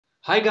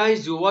Hi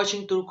guys, you're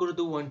watching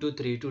Turkurdu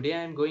 123. Today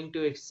I am going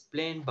to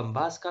explain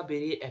Bambaska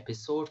Berry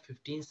episode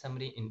 15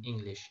 summary in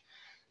English.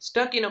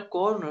 Stuck in a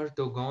corner,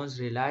 Dogons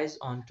relies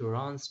on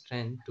Turan's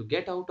strength to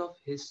get out of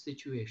his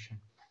situation.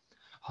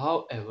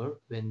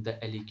 However, when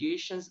the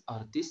allegations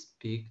are this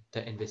big,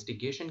 the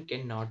investigation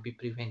cannot be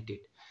prevented.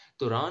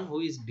 Turan,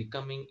 who is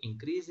becoming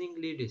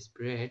increasingly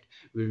desperate,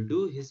 will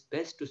do his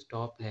best to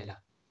stop Leyla.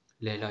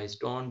 Leyla is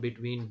torn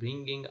between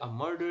bringing a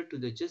murder to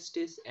the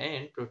justice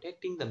and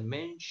protecting the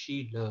men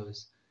she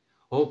loves.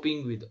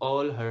 Hoping with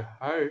all her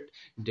heart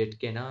that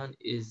Kenan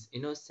is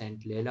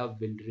innocent, Leyla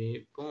will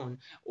reopen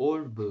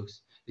old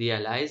books,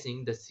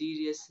 realizing the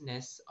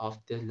seriousness of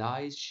the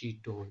lies she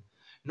told.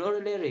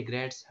 Nuray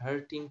regrets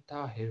hurting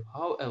Tahir,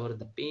 however,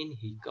 the pain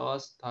he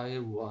caused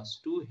Tahir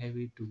was too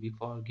heavy to be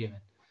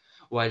forgiven.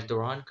 While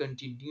Turan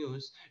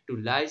continues to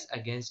lie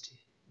against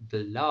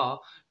the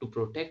law to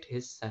protect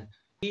his son,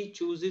 he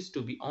chooses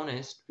to be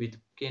honest with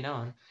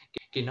Kenan.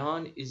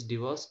 Kenan is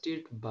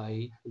devastated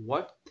by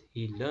what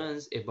he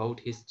learns about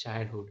his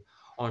childhood.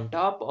 On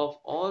top of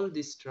all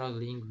this,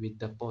 struggling with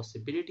the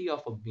possibility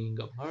of being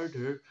a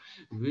murderer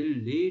will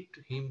lead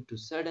him to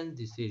sudden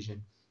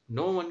decision.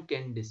 No one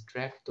can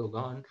distract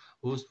Dogan,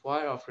 whose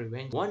fire of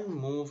revenge. One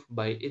move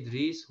by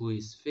Idris, who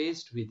is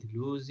faced with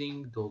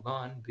losing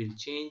Dogan, will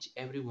change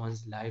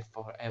everyone's life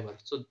forever.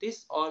 So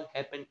this all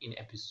happened in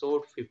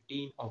episode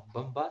 15 of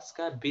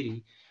Bambaska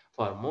Biri.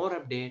 For more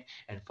update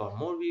and for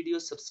more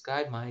videos,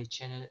 subscribe my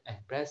channel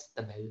and press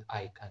the bell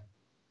icon.